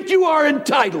you think you are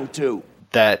entitled to.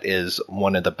 That is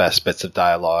one of the best bits of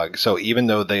dialogue. So even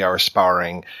though they are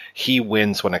sparring, he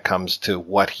wins when it comes to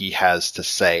what he has to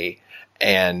say,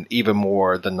 and even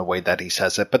more than the way that he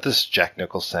says it. But this is Jack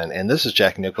Nicholson, and this is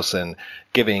Jack Nicholson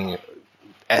giving,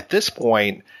 at this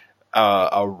point,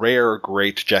 a rare,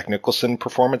 great Jack Nicholson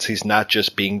performance. He's not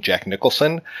just being Jack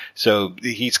Nicholson. So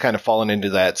he's kind of fallen into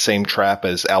that same trap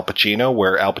as Al Pacino,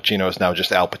 where Al Pacino is now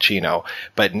just Al Pacino.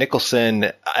 But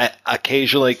Nicholson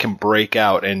occasionally can break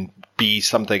out and be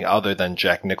something other than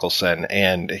Jack Nicholson.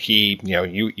 And he,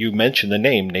 you mentioned the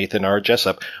name Nathan R.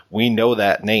 Jessup. We know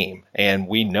that name, and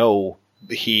we know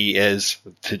he is,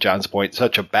 to John's point,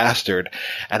 such a bastard.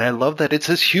 And I love that it's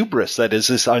his hubris that is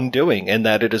his undoing, and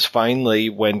that it is finally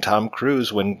when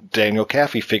Daniel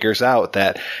Kaffee figures out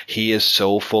that he is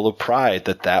so full of pride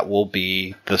that will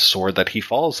be the sword that he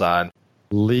falls on.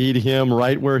 Lead him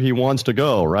right where he wants to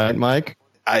go, right, Mike?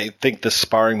 I think the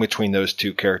sparring between those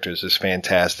two characters is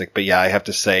fantastic. But yeah, I have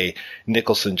to say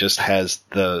Nicholson just has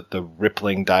the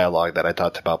rippling dialogue that I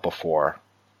talked about before.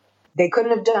 They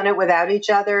couldn't have done it without each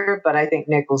other, but I think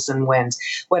Nicholson wins.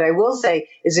 What I will say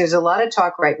is there's a lot of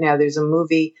talk right now. There's a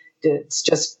movie that's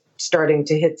just starting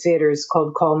to hit theaters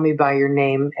called Call Me By Your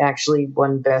Name, actually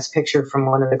won Best Picture from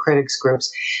one of the critics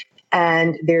groups.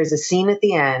 And there's a scene at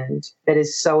the end that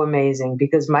is so amazing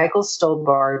because Michael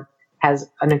Stolberg has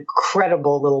an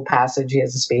incredible little passage. He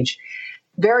has a speech.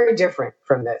 Very different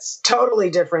from this. Totally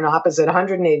different, opposite,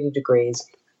 180 degrees.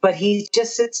 But he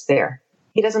just sits there.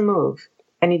 He doesn't move.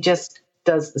 And he just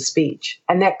does the speech.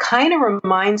 And that kind of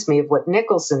reminds me of what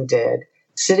Nicholson did,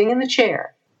 sitting in the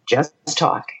chair, just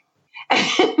talking.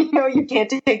 And, you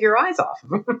can't take your eyes off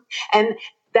him. And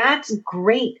that's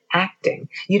great acting.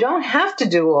 You don't have to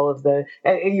do all of the,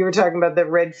 you were talking about the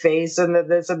red face and the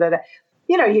this and that.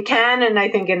 You can. And I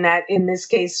think in this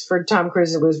case for Tom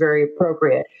Cruise, it was very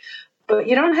appropriate. But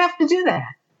you don't have to do that.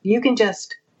 You can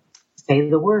just say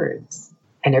the words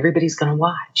and everybody's going to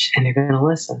watch and they're going to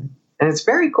listen. And it's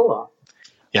very cool.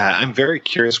 Yeah, I'm very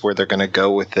curious where they're going to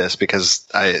go with this because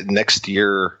next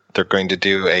year they're going to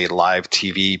do a live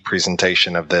TV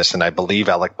presentation of this. And I believe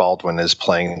Alec Baldwin is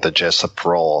playing the Jessup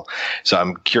role. So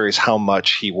I'm curious how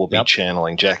much he will be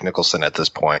channeling Jack Nicholson at this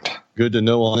point. Good to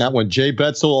know on that one. Jay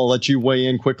Betzel, I'll let you weigh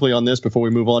in quickly on this before we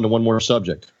move on to one more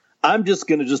subject. I'm just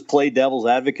going to play devil's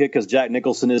advocate because Jack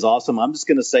Nicholson is awesome. I'm just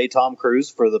going to say Tom Cruise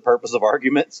for the purpose of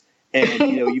arguments.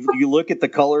 And, you look at The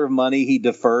Color of Money, he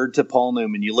deferred to Paul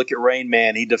Newman. You look at Rain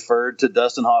Man, he deferred to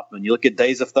Dustin Hoffman. You look at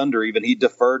Days of Thunder, even, he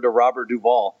deferred to Robert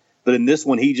Duvall. But in this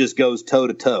one, he just goes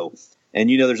toe-to-toe. And,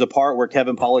 there's a part where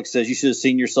Kevin Pollak says, you should have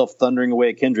seen yourself thundering away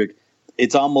at Kendrick.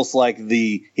 It's almost like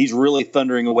he's really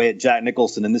thundering away at Jack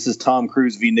Nicholson. And this is Tom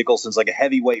Cruise v. Nicholson. It's like a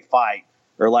heavyweight fight.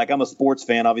 Or like, I'm a sports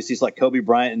fan. Obviously, it's like Kobe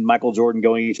Bryant and Michael Jordan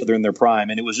going each other in their prime.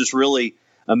 And it was just really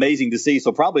amazing to see.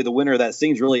 So probably the winner of that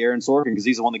scene is really Aaron Sorkin because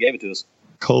he's the one that gave it to us.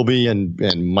 Kobe and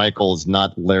Michael's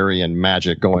not Larry and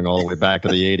Magic going all the way back to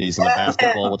the 80s in the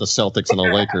basketball with the Celtics and the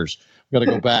Lakers. Got to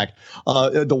go back.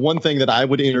 The one thing that I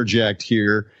would interject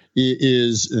here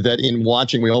is that in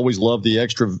watching, we always love the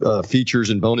extra features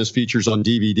and bonus features on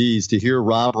DVDs. To hear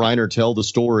Rob Reiner tell the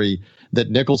story that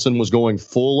Nicholson was going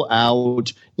full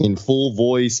out in full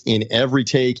voice in every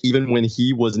take, even when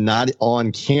he was not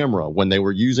on camera, when they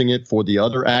were using it for the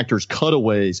other actors'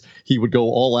 cutaways, he would go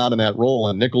all out in that role.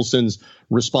 And Nicholson's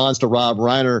response to Rob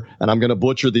Reiner, and I'm going to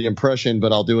butcher the impression,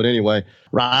 but I'll do it anyway.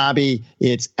 Robbie,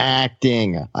 it's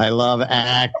acting. I love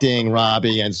acting,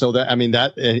 Robbie. And so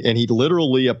and he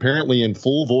literally, apparently in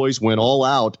full voice, went all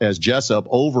out as Jessup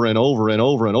over and over and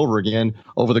over and over again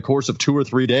over the course of 2 or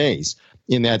 3 days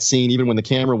in that scene, even when the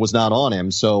camera was not on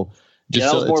him. So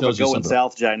that was more of a going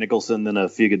south Jack Nicholson than a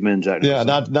Few Good Men Jack Nicholson.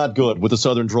 Yeah, not good with a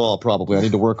southern drawl, probably. I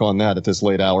need to work on that at this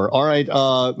late hour. All right,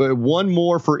 one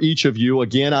more for each of you.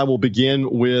 Again, I will begin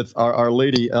with our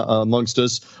lady amongst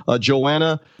us.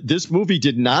 Joanna, this movie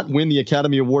did not win the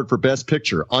Academy Award for Best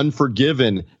Picture.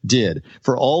 Unforgiven did.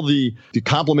 For all the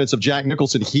compliments of Jack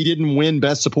Nicholson, he didn't win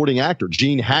Best Supporting Actor.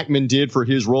 Gene Hackman did for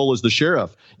his role as the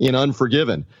sheriff in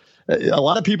Unforgiven. A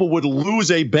lot of people would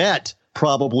lose a bet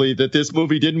probably that this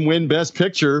movie didn't win Best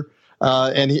Picture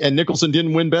and Nicholson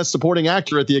didn't win Best Supporting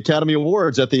Actor at the Academy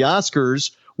Awards, at the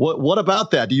Oscars. What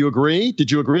about that? Do you agree? Did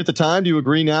you agree at the time? Do you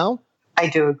agree now? I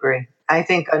do agree. I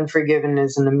think Unforgiven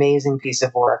is an amazing piece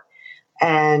of work.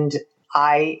 And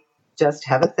I just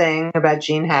have a thing about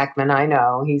Gene Hackman. I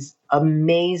know he's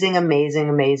amazing, amazing,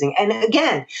 amazing. And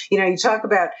again, you talk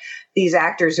about these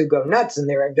actors who go nuts and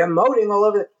they're emoting all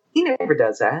over. He never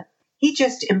does that. he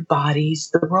just embodies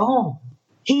the role.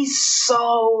 He's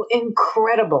so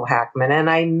incredible, Hackman, and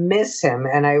I miss him,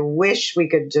 and I wish we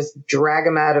could just drag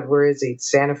him out of, where is he,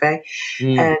 Santa Fe,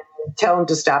 and tell him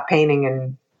to stop painting,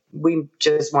 and we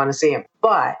just want to see him.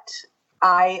 But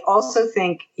I also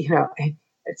think,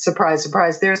 surprise,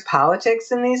 surprise, there's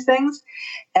politics in these things,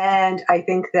 and I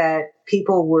think that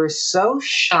people were so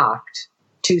shocked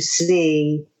to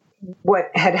see what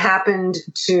had happened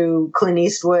to Clint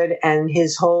Eastwood and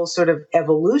his whole sort of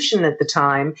evolution at the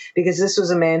time, because this was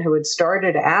a man who had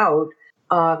started out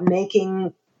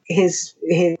making his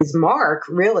mark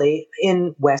really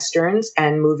in Westerns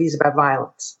and movies about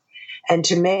violence. And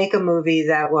to make a movie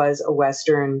that was a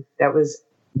Western that was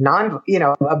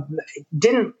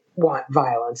didn't want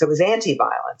violence, it was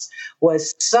anti-violence,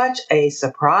 was such a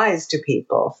surprise to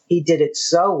people. He did it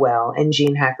so well, and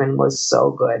Gene Hackman was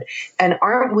so good. And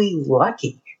aren't we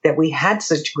lucky that we had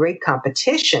such great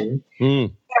competition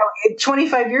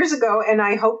 25 years ago, and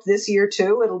I hope this year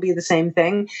too, it'll be the same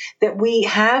thing, that we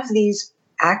have these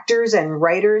actors and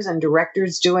writers and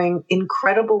directors doing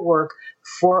incredible work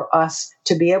for us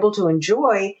to be able to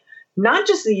enjoy, not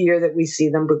just the year that we see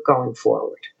them, but going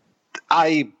forward.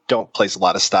 I don't place a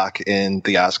lot of stock in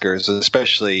the Oscars,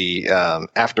 especially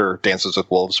after Dances with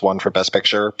Wolves won for Best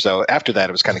Picture. So after that,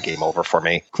 it was kind of game over for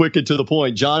me. Quick and to the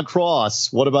point. Jon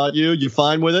Cross, what about you? You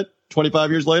fine with it 25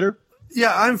 years later?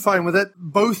 Yeah, I'm fine with it.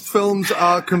 Both films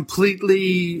are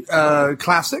completely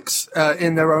classics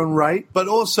in their own right, but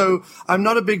also I'm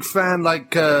not a big fan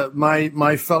like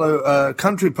my fellow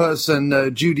country person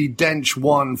Judi Dench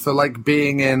won for like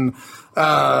being in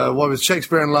what was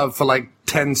Shakespeare in Love for like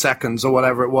 10 seconds or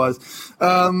whatever it was,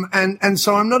 and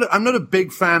so I'm not a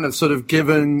big fan of sort of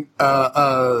giving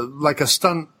like a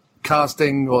stunt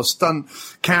casting or stunt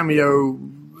cameo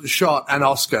shot an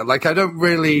Oscar. Like I don't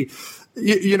really.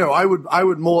 I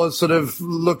would more sort of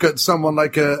look at someone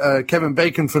like a Kevin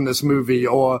Bacon from this movie,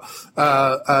 or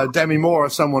Demi Moore, or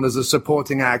someone as a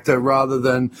supporting actor, rather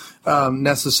than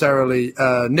necessarily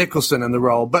Nicholson in the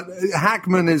role. But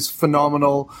Hackman is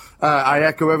phenomenal. I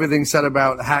echo everything said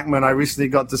about Hackman. I recently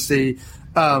got to see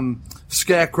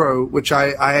Scarecrow, which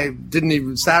I didn't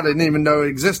even know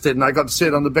existed, and I got to see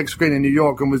it on the big screen in New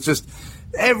York, and was just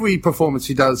every performance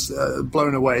he does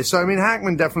blown away. So, I mean,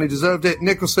 Hackman definitely deserved it.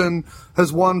 Nicholson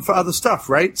has won for other stuff,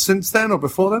 right? Since then or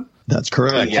before then? That's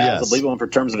correct, yes. I believe one for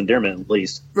Terms of Endearment, at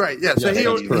least. Right, yeah. So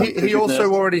he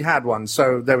also already had one,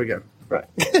 so there we go. Right.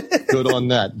 Good on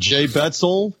that. Jay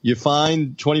Betzel, you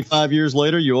find 25 years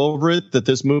later, you over it that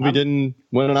this movie didn't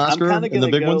win an Oscar in the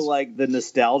big ones? Like the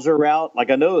nostalgia route. Like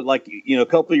I know, like, a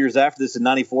couple of years after this in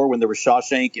 '94, when there was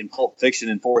Shawshank and Pulp Fiction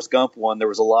and Forrest Gump one, there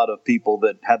was a lot of people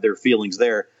that had their feelings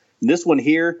there. And this one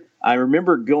here, I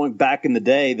remember going back in the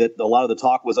day that a lot of the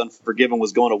talk was Unforgiven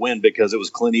was going to win because it was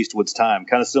Clint Eastwood's time,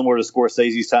 kind of similar to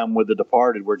Scorsese's time with The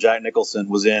Departed, where Jack Nicholson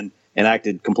was in and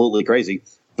acted completely crazy.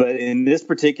 But in this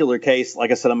particular case, like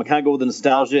I said, I'm going to kind of go with the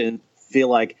nostalgia and feel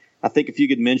like I think A Few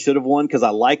Good Men should have won, because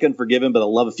I like Unforgiven, but I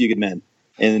love A Few Good Men.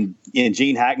 And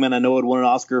Gene Hackman, I know, had won an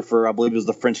Oscar for, I believe it was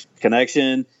The French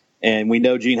Connection. And we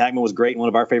know Gene Hackman was great in one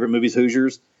of our favorite movies,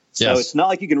 Hoosiers. So It's not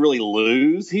like you can really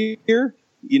lose here.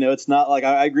 It's not like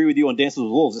I agree with you on Dances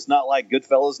with Wolves. It's not like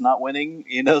Goodfellas not winning,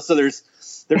 so there's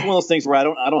one of those things where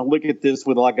I don't look at this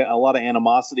with like a lot of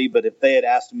animosity. But if they had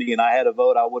asked me and I had a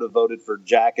vote, I would have voted for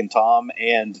Jack and Tom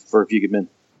and for A Few Good Men.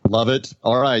 Love it.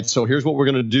 All right. So here's what we're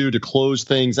going to do to close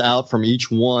things out from each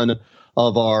one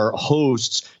of our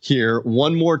hosts here.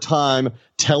 One more time,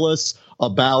 tell us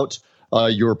about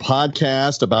your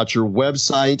podcast, about your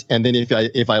website, and then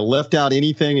if I left out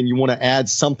anything and you want to add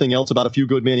something else about A Few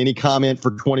Good Men, any comment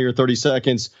for 20 or 30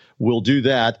 seconds, we'll do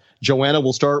that. Joanna,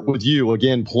 we'll start with you.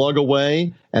 Again, plug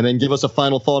away, and then give us a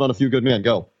final thought on A Few Good Men.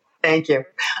 Go. Thank you.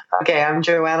 Okay, I'm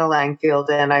Joanna Langfield,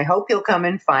 and I hope you'll come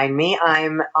and find me.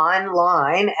 I'm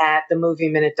online at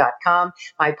themovieminute.com.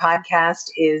 My podcast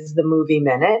is The Movie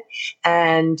Minute,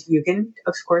 and you can,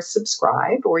 of course,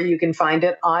 subscribe, or you can find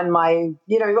it on my,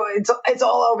 it's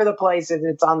all over the place, and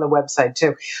it's on the website,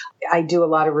 too. I do a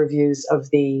lot of reviews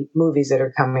of the movies that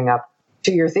are coming up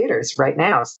to your theaters right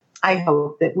now. I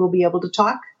hope that we'll be able to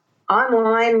talk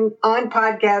online, on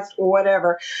podcast, or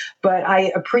whatever. But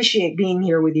I appreciate being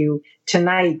here with you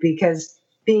tonight, because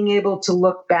being able to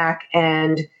look back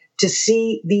and to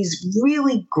see these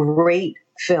really great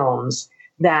films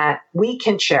that we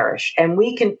can cherish and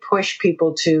we can push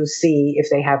people to see if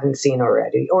they haven't seen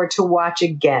already, or to watch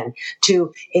again,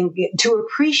 to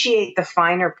appreciate the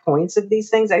finer points of these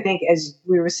things. I think, as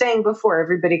we were saying before,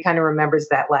 everybody kind of remembers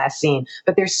that last scene,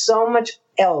 but there's so much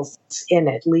else in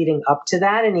it leading up to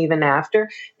that and even after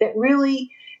that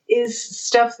really is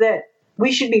stuff that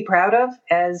we should be proud of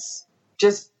as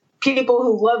just people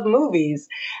who love movies.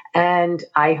 And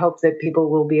I hope that people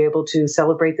will be able to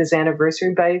celebrate this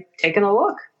anniversary by taking a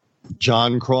look.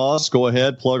 Jon Cross, go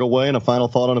ahead, plug away, and a final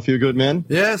thought on A Few Good Men.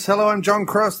 Yes, hello, I'm Jon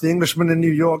Cross, the Englishman in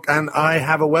New York, and I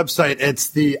have a website.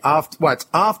 It's it's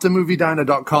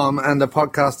aftermoviediner.com, and the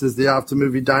podcast is the After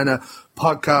Movie Diner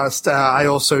podcast. I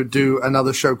also do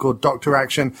another show called Dr.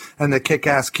 Action and the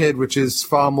Kick-Ass Kid, which is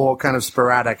far more kind of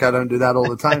sporadic. I don't do that all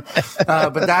the time.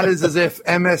 But that is as if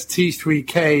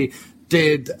MST3K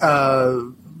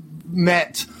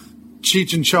met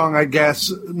Cheech and Chong, I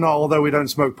guess, although we don't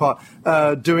smoke pot,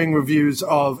 doing reviews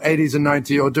of 80s and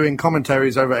 90s, or doing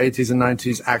commentaries over 80s and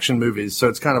 90s action movies. So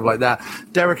it's kind of like that.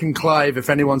 Derek and Clive,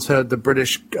 if anyone's heard the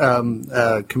British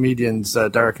comedians,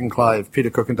 Derek and Clive,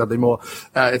 Peter Cook and Dudley Moore,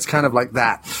 it's kind of like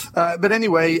that. But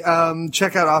anyway,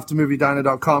 check out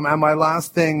aftermoviediner.com. And my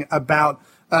last thing about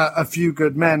A Few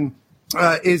Good Men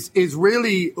is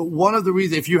really one of the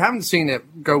reasons. If you haven't seen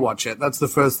it, go watch it. That's the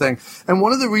first thing. And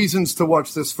one of the reasons to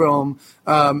watch this film,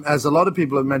 as a lot of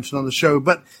people have mentioned on the show,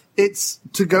 but it's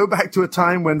to go back to a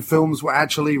time when films were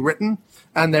actually written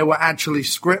and there were actually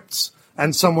scripts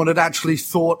and someone had actually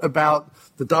thought about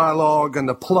the dialogue and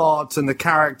the plot and the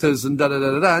characters and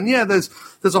da-da-da-da-da. And yeah,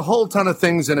 there's a whole ton of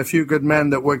things in A Few Good Men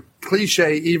that were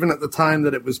cliche even at the time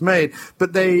that it was made,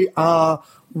 but they are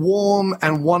warm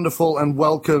and wonderful and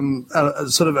welcome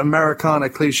sort of Americana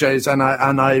cliches, and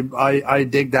I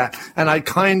dig that. And I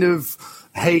kind of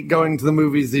hate going to the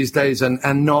movies these days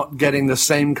and not getting the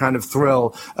same kind of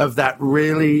thrill of that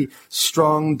really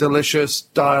strong, delicious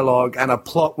dialogue and a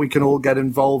plot we can all get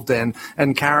involved in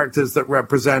and characters that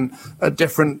represent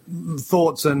different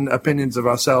thoughts and opinions of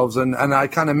ourselves. And I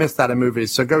kind of miss that in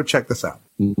movies. So go check this out.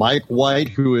 Mike White,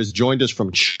 who has joined us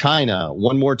from China.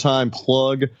 One more time,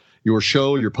 plug your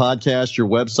show, your podcast, your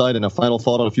website, and a final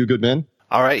thought on A Few Good Men.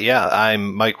 All right, yeah,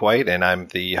 I'm Mike White, and I'm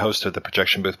the host of the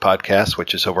Projection Booth podcast,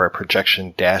 which is over at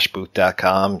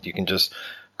projection-booth.com. You can just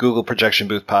Google Projection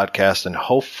Booth podcast, and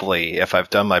hopefully, if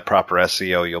I've done my proper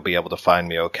SEO, you'll be able to find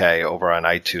me okay over on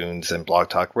iTunes and Blog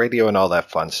Talk Radio and all that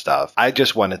fun stuff. I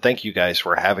just want to thank you guys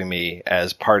for having me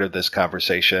as part of this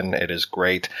conversation. It is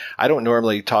great. I don't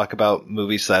normally talk about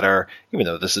movies that are, even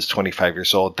though this is 25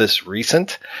 years old, this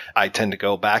recent. I tend to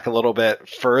go back a little bit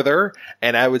further,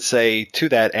 and I would say to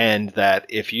that end that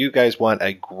if you guys want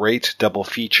a great double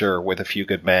feature with A Few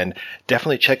Good Men,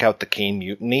 definitely check out The Caine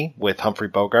Mutiny with Humphrey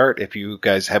Bogart. If you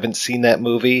guys haven't seen that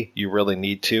movie, you really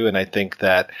need to, and I think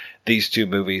that these two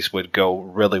movies would go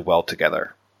really well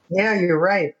together. Yeah, you're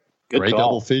right. Great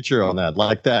double feature on that.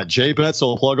 Like that. Jay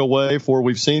Betzel, plug away for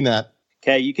We've Seen That.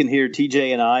 Okay, you can hear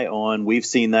TJ and I on We've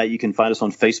Seen That. You can find us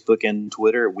on Facebook and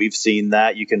Twitter. We've Seen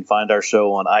That. You can find our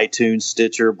show on iTunes,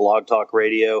 Stitcher, Blog Talk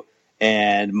Radio.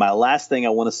 And my last thing I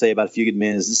want to say about A Few Good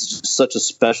Men is this is just such a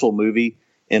special movie.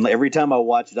 And every time I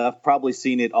watch it, I've probably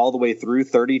seen it all the way through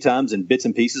 30 times in bits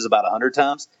and pieces about 100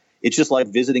 times. It's just like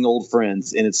visiting old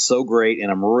friends, and it's so great. And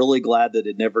I'm really glad that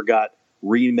it never got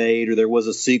remade or there was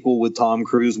a sequel with Tom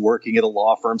Cruise working at a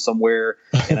law firm somewhere.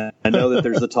 And I know that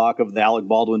there's the talk of the Alec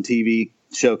Baldwin TV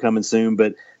show coming soon,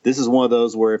 but this is one of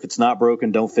those where if it's not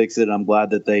broken, don't fix it. And I'm glad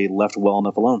that they left well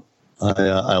enough alone.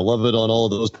 I love it on all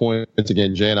of those points.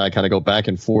 Again, Jay and I kind of go back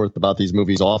and forth about these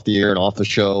movies off the air and off the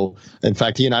show. In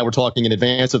fact, he and I were talking in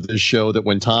advance of this show that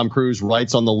when Tom Cruise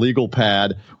writes on the legal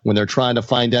pad, when they're trying to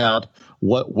find out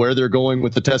where they're going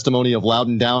with the testimony of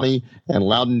Loudon Downey, and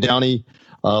Loudon Downey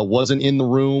wasn't in the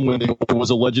room when it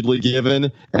was allegedly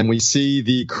given, and we see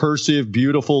the cursive,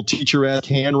 beautiful teacher-esque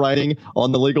handwriting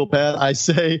on the legal pad, I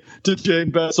say to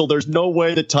Jane Betzel, there's no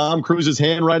way that Tom Cruise's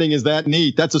handwriting is that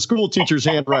neat. That's a school teacher's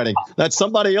handwriting. That's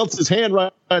somebody else's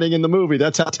handwriting in the movie.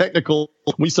 That's how technical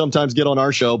we sometimes get on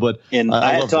our show. But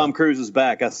I had Tom Cruise's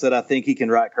back. I said, I think he can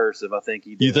write cursive. I think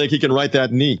he did. You think he can write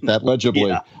that neat, that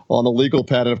legibly on the legal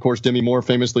pad? And, of course, Demi Moore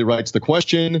famously writes the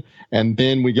question, and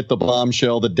then we get the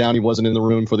bombshell that Downey wasn't in the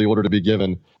room for the order to be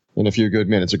given in A Few Good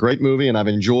Men. It's a great movie, and I've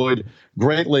enjoyed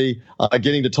greatly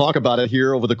getting to talk about it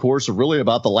here over the course of really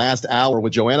about the last hour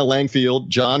with Joanna Langfield,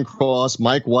 Jon Cross,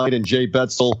 Mike White, and Jay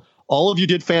Betzel. All of you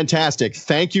did fantastic.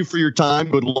 Thank you for your time.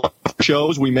 Good luck with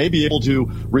shows. We may be able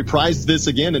to reprise this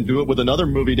again and do it with another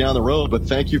movie down the road, but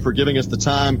thank you for giving us the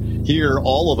time here,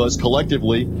 all of us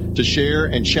collectively, to share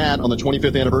and chat on the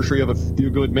 25th anniversary of A Few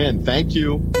Good Men. Thank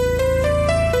you.